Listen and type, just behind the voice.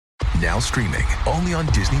Now streaming only on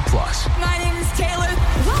Disney+. My name is Taylor.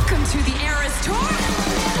 Welcome to the Eras Tour.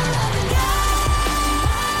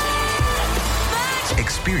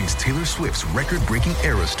 Experience Taylor Swift's record-breaking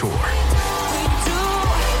Eras Tour.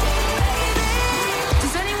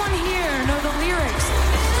 Does anyone here know the lyrics?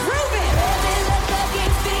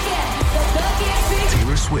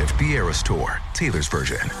 Taylor Swift The Eras Tour, Taylor's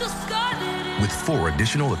version, with 4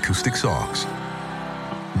 additional acoustic songs.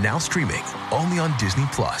 Now streaming only on Disney+.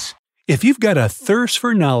 If you've got a thirst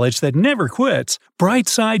for knowledge that never quits,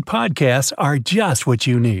 Brightside Podcasts are just what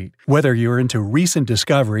you need. Whether you're into recent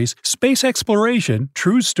discoveries, space exploration,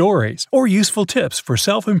 true stories, or useful tips for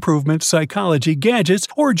self-improvement, psychology, gadgets,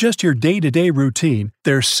 or just your day-to-day routine,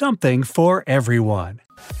 there's something for everyone.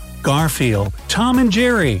 Garfield, Tom and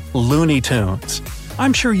Jerry, Looney Tunes.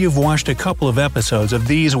 I'm sure you've watched a couple of episodes of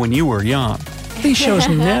these when you were young. These shows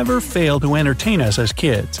never fail to entertain us as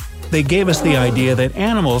kids. They gave us the idea that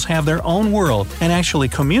animals have their own world and actually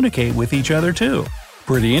communicate with each other too.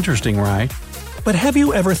 Pretty interesting, right? But have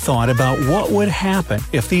you ever thought about what would happen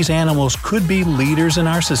if these animals could be leaders in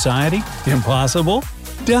our society? Impossible?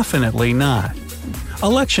 Definitely not.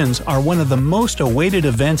 Elections are one of the most awaited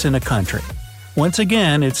events in a country. Once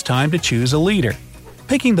again, it's time to choose a leader.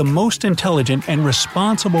 Picking the most intelligent and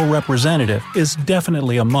responsible representative is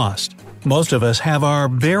definitely a must. Most of us have our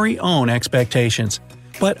very own expectations.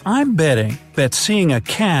 But I'm betting that seeing a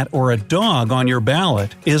cat or a dog on your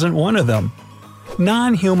ballot isn't one of them.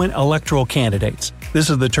 Non-human electoral candidates.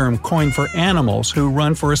 This is the term coined for animals who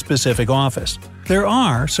run for a specific office. There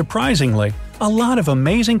are, surprisingly, a lot of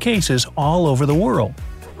amazing cases all over the world.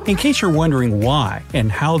 In case you're wondering why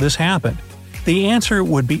and how this happened, the answer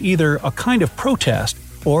would be either a kind of protest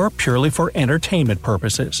or purely for entertainment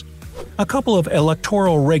purposes. A couple of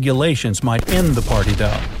electoral regulations might end the party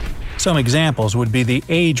though. Some examples would be the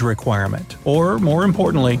age requirement, or, more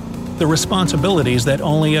importantly, the responsibilities that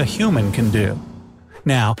only a human can do.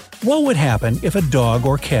 Now, what would happen if a dog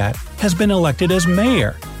or cat has been elected as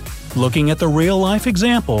mayor? Looking at the real-life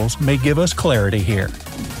examples may give us clarity here.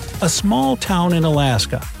 A small town in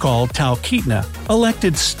Alaska called Talkeetna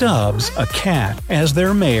elected Stubbs, a cat, as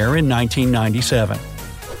their mayor in 1997.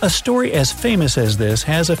 A story as famous as this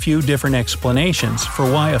has a few different explanations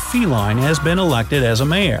for why a feline has been elected as a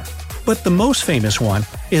mayor. But the most famous one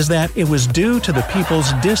is that it was due to the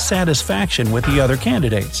people's dissatisfaction with the other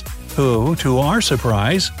candidates, who, to our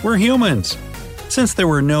surprise, were humans. Since there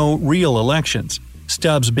were no real elections,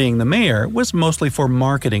 Stubbs being the mayor was mostly for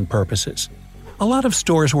marketing purposes. A lot of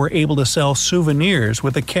stores were able to sell souvenirs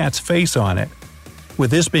with a cat's face on it. With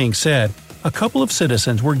this being said, a couple of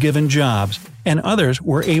citizens were given jobs, and others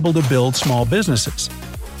were able to build small businesses.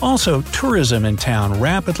 Also, tourism in town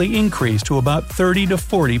rapidly increased to about 30 to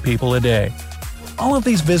 40 people a day. All of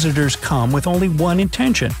these visitors come with only one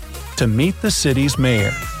intention – to meet the city's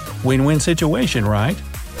mayor. Win-win situation, right?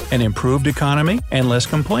 An improved economy and less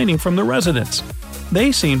complaining from the residents.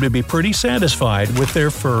 They seem to be pretty satisfied with their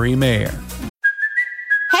furry mayor.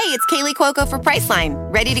 Hey, it's Kaylee Cuoco for Priceline.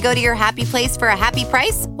 Ready to go to your happy place for a happy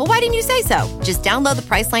price? Well, why didn't you say so? Just download the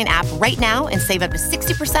Priceline app right now and save up to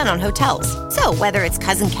 60% on hotels. So whether it's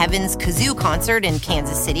Cousin Kevin's Kazoo Concert in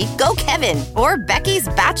Kansas City, go Kevin, or Becky's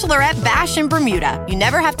Bachelorette Bash in Bermuda, you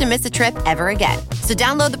never have to miss a trip ever again. So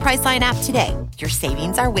download the Priceline app today. Your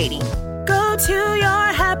savings are waiting. Go to your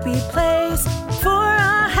happy place for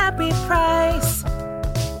a happy price.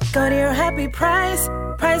 Go to your happy price,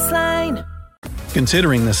 Priceline.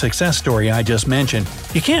 Considering the success story I just mentioned,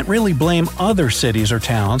 you can't really blame other cities or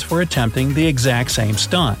towns for attempting the exact same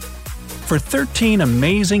stunt. For 13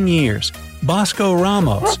 amazing years, Bosco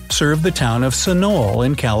Ramos served the town of Sunol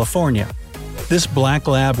in California. This Black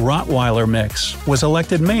Lab Rottweiler mix was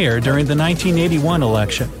elected mayor during the 1981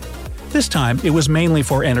 election. This time, it was mainly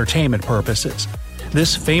for entertainment purposes.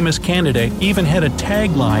 This famous candidate even had a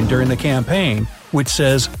tagline during the campaign, which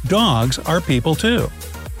says, "Dogs are people too."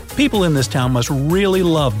 People in this town must really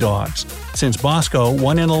love dogs, since Bosco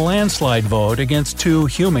won in a landslide vote against 2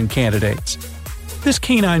 human candidates. This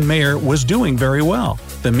canine mayor was doing very well.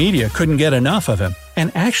 The media couldn't get enough of him,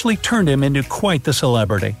 and actually turned him into quite the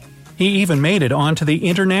celebrity. He even made it onto the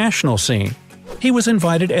international scene. He was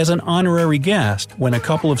invited as an honorary guest when a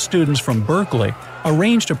couple of students from Berkeley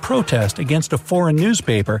arranged a protest against a foreign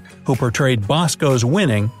newspaper who portrayed Bosco's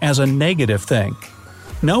winning as a negative thing.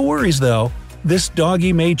 No worries though. This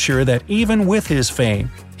doggy made sure that even with his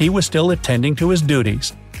fame, he was still attending to his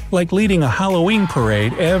duties, like leading a Halloween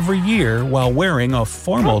parade every year while wearing a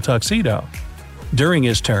formal tuxedo. During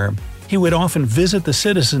his term, he would often visit the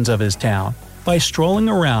citizens of his town by strolling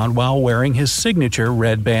around while wearing his signature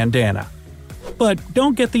red bandana. But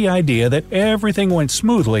don't get the idea that everything went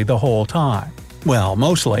smoothly the whole time. Well,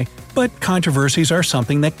 mostly, but controversies are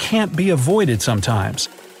something that can't be avoided sometimes.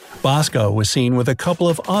 Bosco was seen with a couple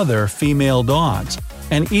of other female dogs,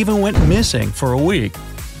 and even went missing for a week.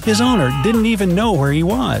 His owner didn't even know where he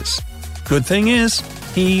was. Good thing is,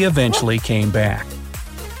 he eventually came back.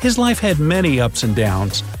 His life had many ups and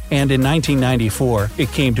downs, and in 1994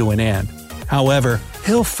 it came to an end. However,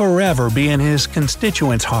 he'll forever be in his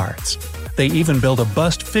constituents' hearts. They even built a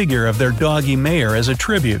bust figure of their doggy mayor as a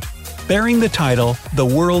tribute, bearing the title the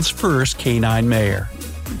world's first canine mayor.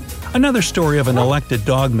 Another story of an elected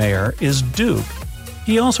dog mayor is Duke.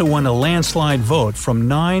 He also won a landslide vote from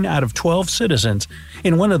 9 out of 12 citizens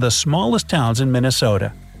in one of the smallest towns in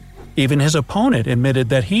Minnesota. Even his opponent admitted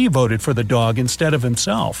that he voted for the dog instead of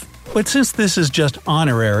himself. But since this is just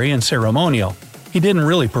honorary and ceremonial, he didn't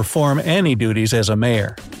really perform any duties as a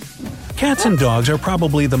mayor. Cats and dogs are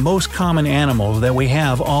probably the most common animals that we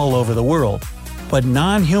have all over the world, but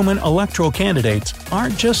non-human electoral candidates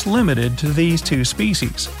aren't just limited to these two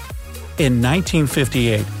species. In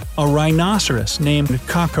 1958, a rhinoceros named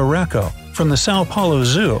Kakareko from the Sao Paulo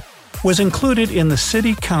Zoo was included in the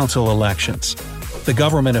city council elections. The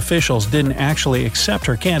government officials didn't actually accept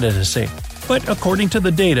her candidacy, but according to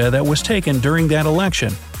the data that was taken during that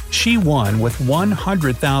election, she won with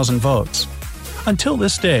 100,000 votes. Until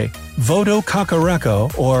this day, voto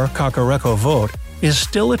Kakareko or Kakareko vote is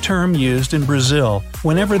still a term used in Brazil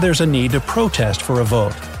whenever there's a need to protest for a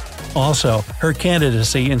vote. Also, her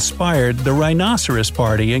candidacy inspired the Rhinoceros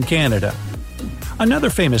Party in Canada. Another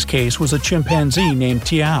famous case was a chimpanzee named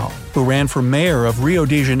Tiao, who ran for mayor of Rio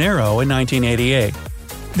de Janeiro in 1988.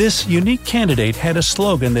 This unique candidate had a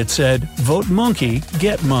slogan that said, "Vote monkey,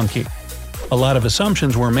 get monkey." A lot of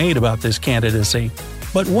assumptions were made about this candidacy,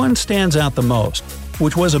 but one stands out the most,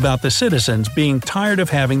 which was about the citizens being tired of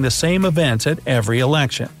having the same events at every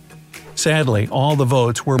election. Sadly, all the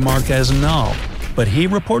votes were marked as null, but he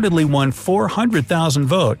reportedly won 400,000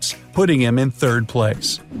 votes, putting him in third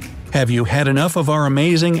place. Have you had enough of our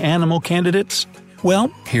amazing animal candidates?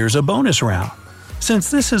 Well, here's a bonus round.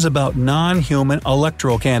 Since this is about non-human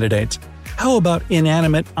electoral candidates, how about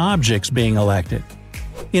inanimate objects being elected?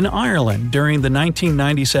 In Ireland, during the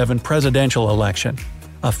 1997 presidential election,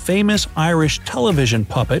 a famous Irish television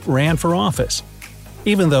puppet ran for office.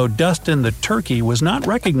 Even though Dustin the turkey was not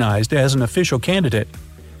recognized as an official candidate,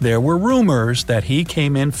 there were rumors that he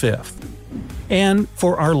came in fifth. And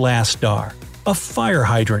for our last star, a fire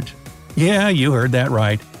hydrant. Yeah, you heard that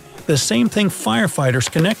right. The same thing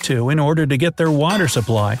firefighters connect to in order to get their water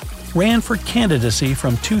supply ran for candidacy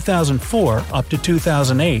from 2004 up to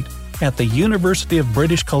 2008 at the University of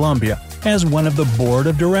British Columbia as one of the board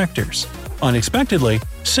of directors. Unexpectedly,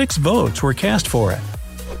 6 votes were cast for it.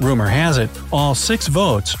 Rumor has it, all 6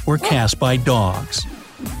 votes were cast by dogs.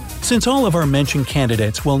 Since all of our mentioned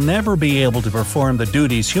candidates will never be able to perform the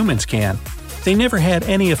duties humans can, they never had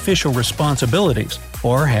any official responsibilities,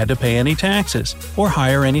 or had to pay any taxes, or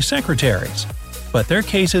hire any secretaries. But their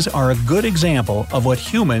cases are a good example of what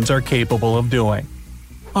humans are capable of doing.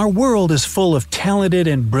 Our world is full of talented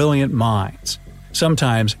and brilliant minds.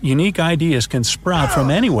 Sometimes unique ideas can sprout from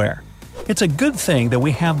anywhere. It's a good thing that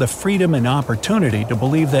we have the freedom and opportunity to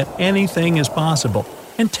believe that anything is possible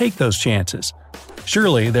and take those chances.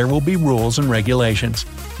 Surely there will be rules and regulations.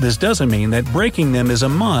 This doesn't mean that breaking them is a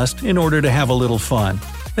must in order to have a little fun.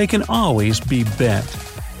 They can always be bent.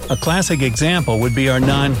 A classic example would be our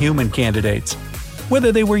non-human candidates.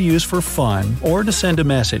 Whether they were used for fun or to send a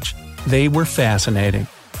message, they were fascinating.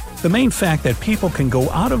 The main fact that people can go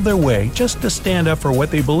out of their way just to stand up for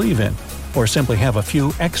what they believe in, or simply have a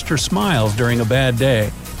few extra smiles during a bad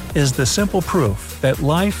day, is the simple proof that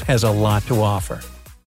life has a lot to offer.